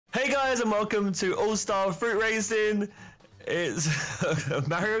guys, and welcome to All-Star Fruit Racing. It's a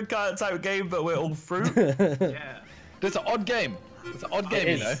Mario Kart type game, but we're all fruit. Yeah. It's an odd game. It's an odd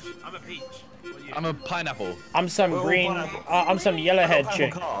game, you know. I'm a peach. What are you? I'm a pineapple. I'm some green. I'm some yellowhead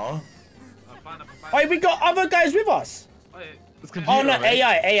chick. Car. Pineapple. Hey, we got other guys with us. It's computer, Oh no, right?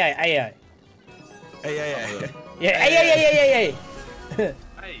 AI. Hey. Yeah, AI. Hey.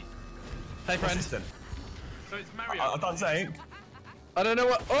 Hey, friend. Assistant. So it's Mario. I can't say. I don't know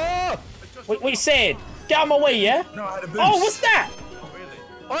what. Oh! What you saying? Get out of my way, yeah? No, I had a boost. Oh, what's that? Oh,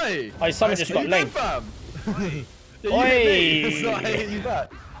 really? Oi! Oh, someone just got length. Fam. Hey. Yeah, you hit me. Oi. It's not hitting you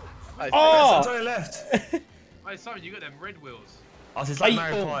back. Hey, Oh. It's only left. Hey, Simon, you got them red wheels. Oh, so it's like Are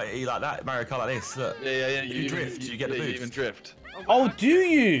Mario you- Kart, like that. Mario Kart like this. Look. Yeah. You drift, you get the You boost. even drift. Oh, do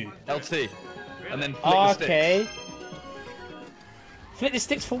you? LT. And then flick the stick. Okay. Flip the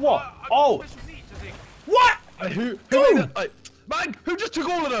sticks for what? I got Oh, special needs, I think. what? Hey, who Dude. made that? Hey, man, who just took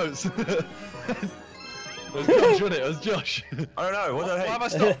all of those? It was Josh, wasn't it? It was Josh. I don't know. What the Why heck? have I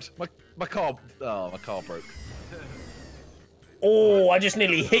stopped? My car. Oh, my car broke. Oh, I just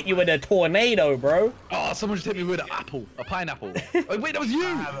nearly hit you with a tornado, bro. Oh, someone just hit me with an apple, a pineapple. Oh, wait, that was you.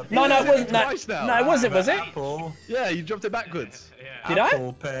 No, it wasn't. No, Twice now. no, it wasn't, was it? Apple. Yeah, you dropped it backwards. Yeah. Did I?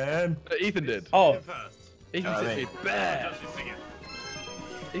 Apple pen. Ethan did. Oh, First. Ethan I hit me mean- bare. Josh, you sing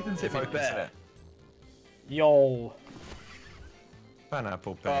it. Ethan hit me Focus, bare. yo.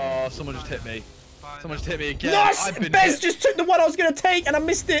 Pineapple pen. Oh, someone just hit me. Someone just hit me again. Nice! I've been Bez hit. just took the one I was gonna take and I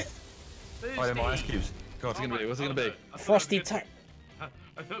missed it. Oh, they're my ice cubes. God, What's it gonna be? What's it gonna be? Frosty type.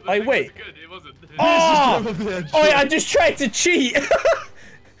 I thought Hey, the wait. was good. It wasn't. Oh! Oh yeah, I just tried to cheat.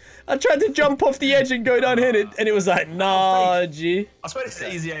 I tried to jump off the edge and go down here, and it was like, nah, G. I swear it's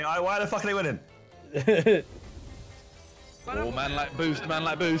easy AI. Why the fuck are they winning? Oh, man like boost, man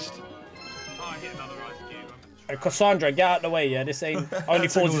like boost. Oh, I hit another ice cube. Cassandra, get out of the way, yeah? This ain't only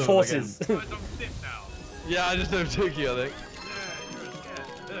Took all forces of them horses. I'm on stiff now. Yeah, I just overtook you, I think. Yeah, you're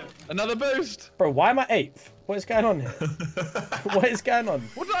scared. Another boost. Bro, why am I 8th? What is going on here? What is going on?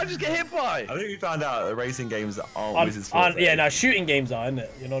 What did I just get hit by? I think we found out that racing games aren't Wizz's fault. Yeah, no, shooting games are, innit?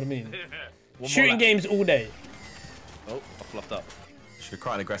 You know what I mean? One more Shooting lap. games all day. Oh, I fluffed up. You're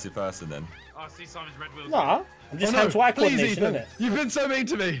quite an aggressive person then. Oh, I see Simon's red wheels. Nah, I'm just Oh, no. hand-to-eye Please, coordination, Ethan. innit? You've been so mean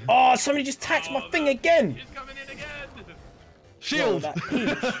to me. Oh, somebody just taxed my thing again. He's coming in again. Shield. That- It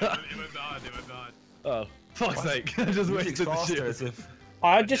went behind. It went behind. Oh, fuck's sake. I just Music's wasted the faster shield. as if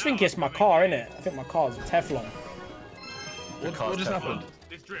I just think it's my car, innit? I think my car's Teflon. What just happened?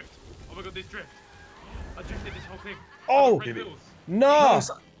 This drift. Oh my god, this drift. I drifted this whole thing. Oh, Red wheels. no.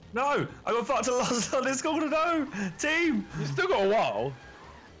 No, I got fucked to lost on this corner. No, team. You still got a while.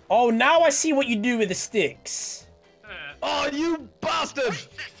 Oh, now I see what you do with the sticks. Oh, you bastard!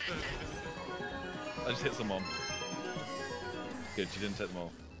 I just hit someone. Good, you didn't hit them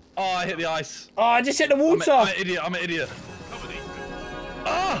all. Oh, I hit the ice. Oh, I just hit the I'm water. an idiot. I'm an idiot. Some of these.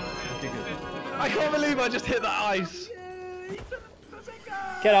 Ah! I can't believe I just hit that ice.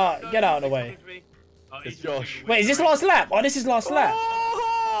 Get out of the way. It's Josh. Wait, is this last lap? Oh, this is last lap.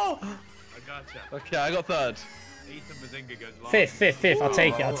 Oh! I gotcha. Okay, I got third. Ethan Bazinga goes last. Fifth. I'll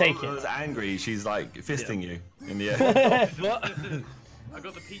take it. I'll take I it. was angry. She's like fisting you in the air. What? I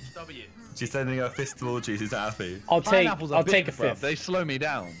got the peach W. She's sending her fist towards you. She's not happy. I'll take a big, bruv. fifth. They slow me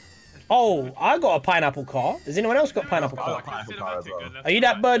down. Oh, I got a pineapple car. Has anyone else got a pineapple I car? got pineapple car as well. Are you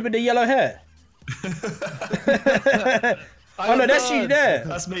that bird with the yellow hair? Oh no, that's you there.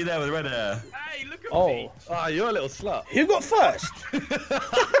 That's me there with red hair. Hey, look at Oh, me. Ah, you're a little slut. who got first?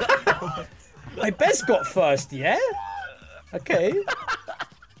 My best got first, yeah? Okay.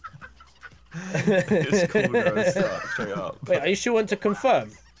 It's cool, girl. Straight up. Wait, are you sure want to confirm?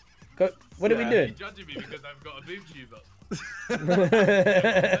 Go, what are we You're doing? judging me because I've got a boob tube up. We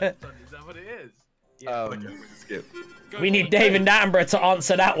Is that what it is? Skip. need David Attenborough to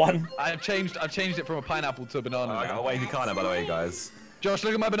answer that one. I've changed it from a pineapple to a banana. I got a now. wavy car now, by the way, guys. Josh,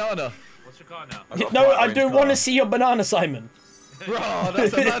 look at my banana. What's your car now? I got a No, bright I orange don't car. want to see your banana, Simon. Bro,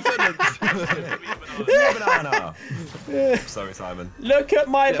 that's a bad sentence. Banana. Sorry, Simon. Look at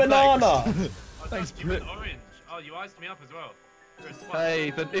my banana. Thanks, you went orange. Oh, you iced me up as well. You're a twat. Hey,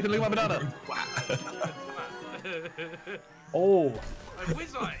 Ethan, look at my banana. You're a twat. Oh, Hey,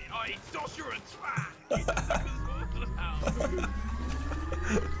 Wizzite. Oh, it's Josh, you're a twat.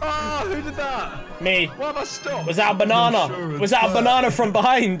 Oh, who did that? me. Why have I stopped? Was that a banana? Was that a banana from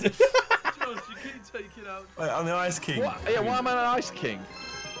behind? Josh, you couldn't take it out. Wait, I'm the Ice King. What? Yeah, why am I an ice king?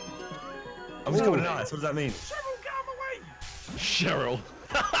 I'm just coming in ice. What does that mean? Cheryl, get out of my way. Cheryl.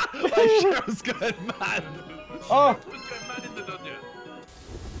 Like, Cheryl's going mad. Oh, What's going mad in the dungeon?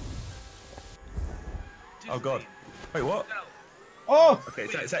 Oh god. Wait, what? Oh! Okay,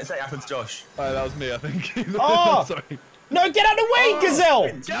 say it happens, Josh. Oh, that was me, I think. Oh! Sorry. No, get out of the way, Gazelle!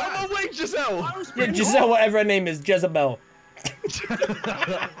 Get out of my way, Giselle! Yeah, Giselle, whatever her name is, Jezebel. Get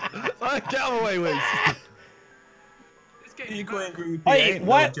out of my way, Wizz. Hey,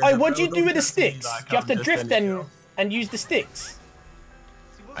 what do you do with the sticks? Do you have to drift and use the sticks?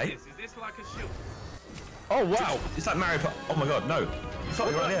 Hey? Is this like a shield? Oh, wow. It's like Mario Kart. Oh my god, no. You thought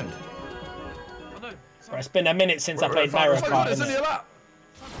you were at the end. Oh no. Bro, it's been a minute since I played Mario Kart. It's only a lap.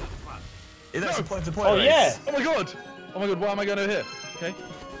 That's a point to point. Oh, race. yeah. Oh my god. Oh my god, why am I going over here? Okay.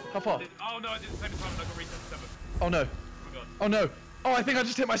 How far? Oh no, I did the same time and I got reset to 7. Oh no. Oh my god. Oh no. Oh, I think I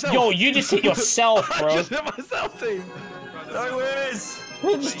just hit myself. Yo, you just hit yourself, I bro. just hit myself, team. No, Wiz.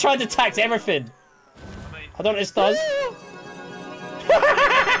 We just tried to tax everything. I don't know what this does.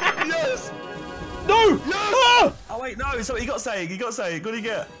 Yes. No! Yes. Ah! Oh wait, no. So you got to say. You got to say. What do you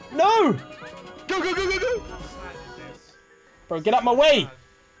get? No! Go, go, go, go, go. Bro, get out my way!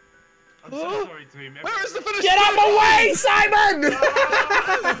 I'm so sorry, team. Where is the finish? Get out my way, Simon!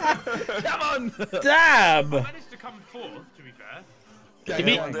 Come on. Damn! I managed to come 4th, to be fair. Did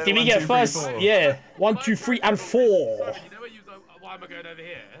we One, get two, first? three, 4. Yeah. 1, 2, 3, and 4. You know where you was like, why am I going over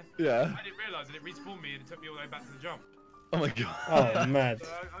here? Yeah. I didn't realise that it respawned me and it took me all the way back to the jump. Oh my god. Oh, man. So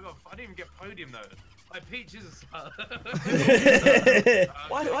I didn't even get podium though. Like Peach is a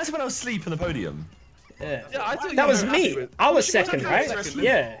Why is someone else sleep on the podium? Yeah. Yeah, I thought That you was were me. happy with- I was She wasn't second, happy right? with second.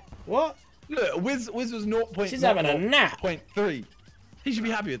 Yeah. What? Look, Wiz was 0.0. She's having a nap. 0.3. He should be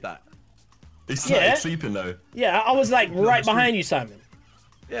happy with that. He's Yeah. sleeping though. Yeah, I was like right behind you, Simon.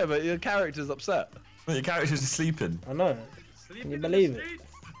 Yeah, but your character's upset. Your character's just sleeping. I know. Can you believe it?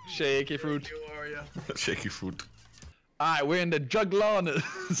 Shaky fruit. Shaky food. Alright, we're in the Juglaners.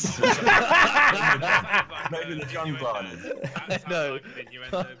 Maybe the young bliners. No.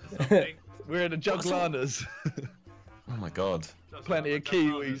 We're in the Juglaners. Oh my god. Plenty of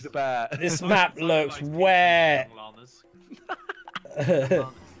Kiwis about. This map looks wet.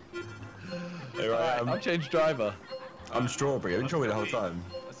 Here I am. I've changed driver. I'm strawberry. I've been strawberry the whole time.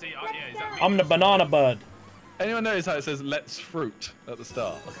 I'm the banana bird. Anyone notice how it says "Let's fruit" at the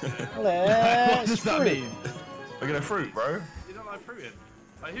start? what Let's does that fruit. mean? We're gonna fruit, bro. You don't like fruiting?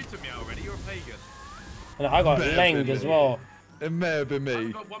 Like, who took me out already? You're a pagan. And I got Better Leng than as me. well. It may have been I've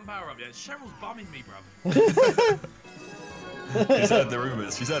me. got 1 power up yet. Cheryl's bumming me, bruv. She's heard the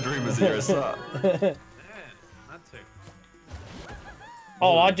rumours. She's heard rumours that you're a slut. Yeah, had to.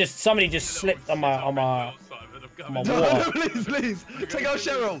 Oh, somebody just slipped on my No, wall. no, please, please. Take out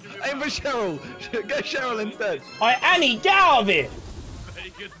Cheryl. Aim for Cheryl. Get Cheryl instead. Alright, Annie, get out of it!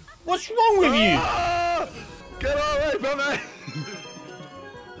 What's wrong with you? Ah! Get away from me.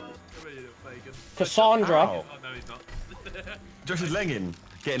 Cassandra. Ow. Oh no, he's not. Josh is lenging.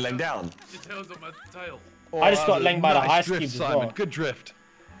 Getting lenged down. His tail's on my tail. Oh, I just got that was a lenged by the nice ice drift, cubes as Simon. well. Good drift.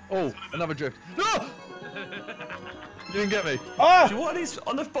 Oh, another drift. No! You didn't get me. Ah! What are these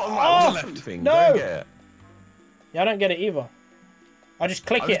on the bottom Oh, right? What's the left thing? no. Don't get it. Yeah, I don't get it either. I just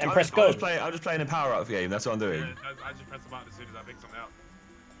click it and press I'm go. just playing a power-up game. That's what I'm doing. Yeah, I just press the button as soon as I pick something out.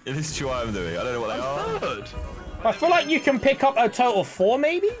 Yeah, this is what I'm doing. I don't know what they are. Third. I feel like you can pick up a total 4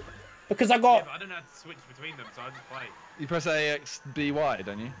 maybe? Because I Yeah, got... but I don't know how to switch between them, so I just play. You press AX, BY,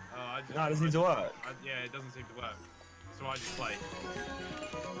 don't you? I just, No, it doesn't seem to work. yeah, it doesn't seem to work. So I just play.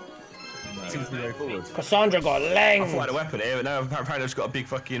 It seems to be going forward. Cassandra got I thought I had a Leng. weapon here, but now apparently I've just got a big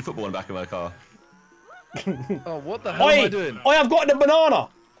fucking football in the back of my car. Oh, what the hell am I Oi! doing? Oi, I've got the banana!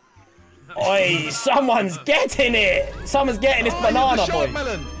 Oi, someone's getting it! Someone's getting this Oh, banana, the shark boy.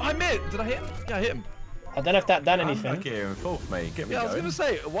 melon. I hit. Did I hit him? Yeah, I hit him. I don't know if that done I'm anything. back here in fourth, mate. Get me Yeah, I was going. gonna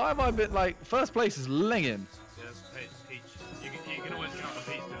say, why have I been like first place is Lengin? Yeah, that's Peach. You can always count on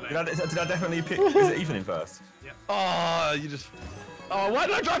Peach to Did I definitely pick? Is it evening first? Oh, you just. Oh, why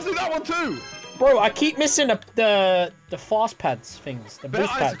did I drive through that one too? Bro, I keep missing the fast pads things, the Better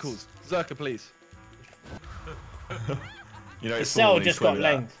boost pads. icicles. Zerka, please. You know, The it's cell falling, just got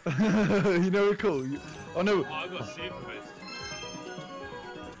it's falling length. You know we're cool. Oh no, Oh, I got super boost.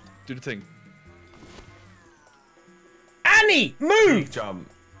 do the thing. Annie, out. move! Big jump.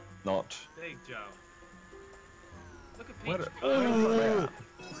 Not. Big Joe. Look at Where Peach. the-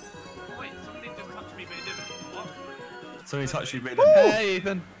 Wait, somebody just touched me, but it didn't. What? Somebody touched you, but Hey,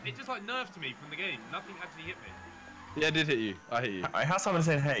 Ethan. It just like nerfed me from the game. Nothing actually hit me. Yeah, I did hit you. I hit you. I have someone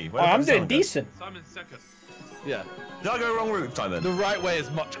saying hey. Oh, I'm doing decent. Simon's second. Yeah. Did I go wrong route, Simon? The right way is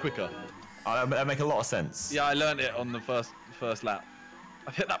much quicker. Oh, that make a lot of sense. Yeah, I learned it on the first lap.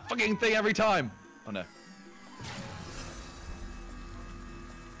 I've hit that fucking thing every time. Oh no.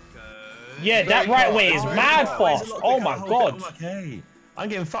 Yeah, that right way is mad It's a fast. lot Oh quicker. my I'm god. okay. I'm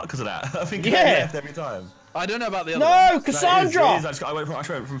getting fucked because of that. I think Yeah. I left every time. I don't know about the other No, one. Cassandra! It is. I went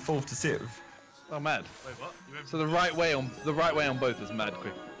from 4th to 6th. Oh, mad. Wait, what? You went So the right way on both is mad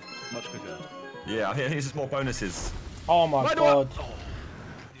quick, much quicker. Yeah, I think it's just more bonuses. Oh my god.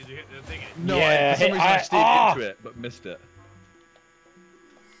 Did you hit the thing? No, Yeah, for some reason I steered into it, but missed it.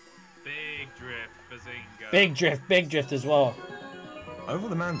 Big drift, bazinga. Big drift as well. Over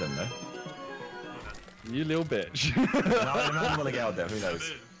the man then, though. You little bitch. No, the man want to get out there. Who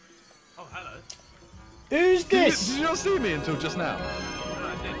knows? Oh, hello. Who's this? Did you not see me until just now? No,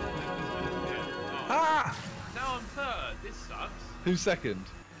 I did. Oh. Ah! Now I'm third. This sucks. Who's second?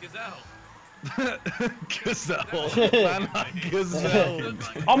 Gazelle. Gazelle. Man like Gazelle.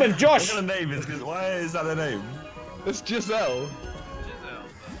 I'm with Josh. What kind of name is? Why is that the name? It's Giselle. Giselle.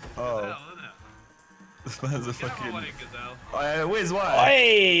 Oh. Gazelle, isn't it? This man's a Get out of my fucking. way, Gazelle. Where's why?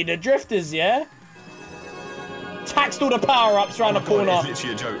 Hey, the drifters, yeah? Taxed all the power-ups around the corner. It's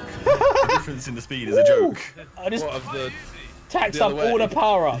literally a joke. The difference in the speed is a joke. I just What of the? taxed the up other all way? the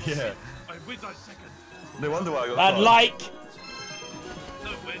power-ups. Yeah. Wait, Wizzite second. No wonder why I got. I'd fired. like. No,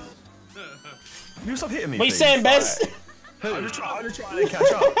 Wizz. You stop hitting me. What you please? saying, Bez? Alright. I'm just trying to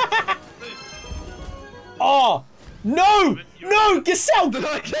catch up. Oh, no! No, Gazelle! Did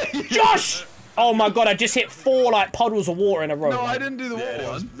I get you? Josh! Oh my god, I just hit 4 like puddles of water in a row. No, I man. didn't do the Yeah,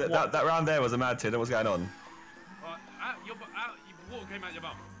 water that, one. that round there was a mad tin. What's going on? Your water came out your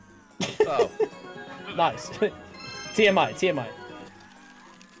bum. Oh. Nice. TMI. Simon,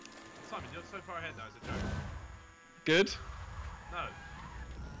 you're so far ahead now, it's a joke. Good. No.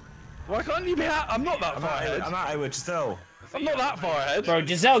 Why can't you be out? I'm not that far ahead. I'm out with Giselle. I'm not that far ahead. Bro,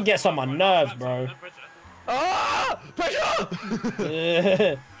 Giselle gets on my nerves, bro. No pressure. Ah! Pressure!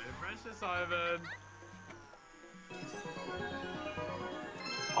 No pressure, Simon.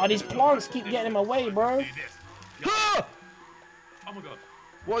 Oh, these plants keep getting in my way, bro. Do this. Ah! Oh my god.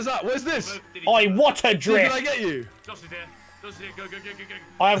 What is that? What is this? Oi, what a Did drift! I get you? Josh is here. Josh is here. Go, go, go, go, go.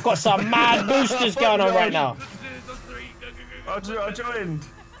 I've got some mad boosters going on right now. Josh is here. Josh 3. Go, go, go, go. I joined.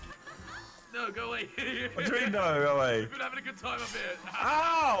 No, go away. I joined. No, go away. We've been having a good time up here.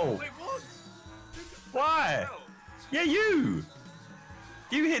 Ow! Wait, what? Why? Yeah, you.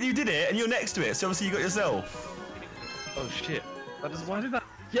 You did it, and you're next to it. So obviously you got yourself. Oh shit. That does, why did that?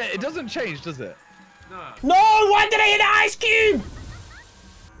 Yeah, it doesn't change, does it? No. No, why did I hit the ice cube?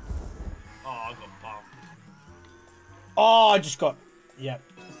 Oh, I got bumped. Oh, I just got. Yep.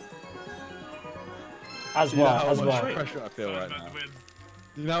 As You know well, how as much well. pressure I feel Simon's right about now. to win.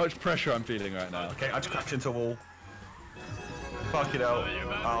 You know how much pressure I'm feeling right now. Okay, I just crashed into a wall. Fuck it out.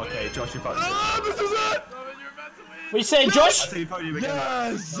 Oh, okay, Josh, you fucked it. Ah, this is it! Simon, you're about to win. What you saying, I Josh? see you podium again.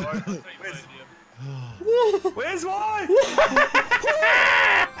 Yes! Where's why?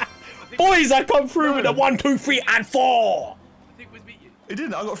 Boys, I come through with a 1, 2, 3, and 4. I think Wiz beat you. It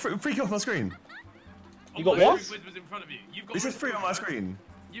didn't. I got freak off my screen. You got Oh, what? Wiz was in front of you. You've got It says orange free on my wheels, right? screen.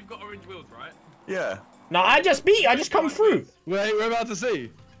 You've got orange wheels, right? Yeah. No, I just beat. I just come through. Wait, we're about to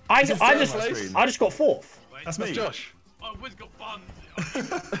see. I says I free on just my screen. I just got 4th. Wait. That's me. That's Josh. Oh, Wiz got bunned.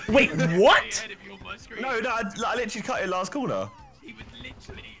 Wait, what? Ahead of you on my screen. No, I literally cut it last corner. He was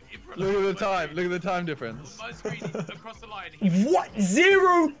literally in front Look of at the time. Look at the time difference. my screen across the line. He was What?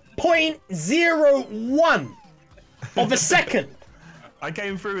 0.01 of a second. I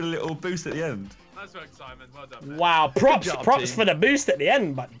came through with a little boost at the end. Nice work, Simon. Well done. Man. Wow, props job, props team. for the boost at the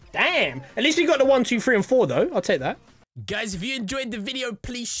end, but damn. At least we got the 1, 2, 3, and 4 though. I'll take that. Guys, if you enjoyed the video,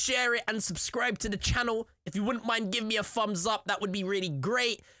 please share it and subscribe to the channel. If you wouldn't mind giving me a thumbs up, that would be really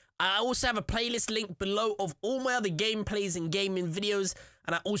great. I also have a playlist link below of all my other gameplays and gaming videos,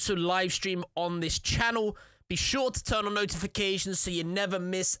 and I also live stream on this channel. Be sure to turn on notifications so you never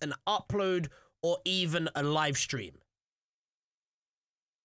miss an upload or even a live stream.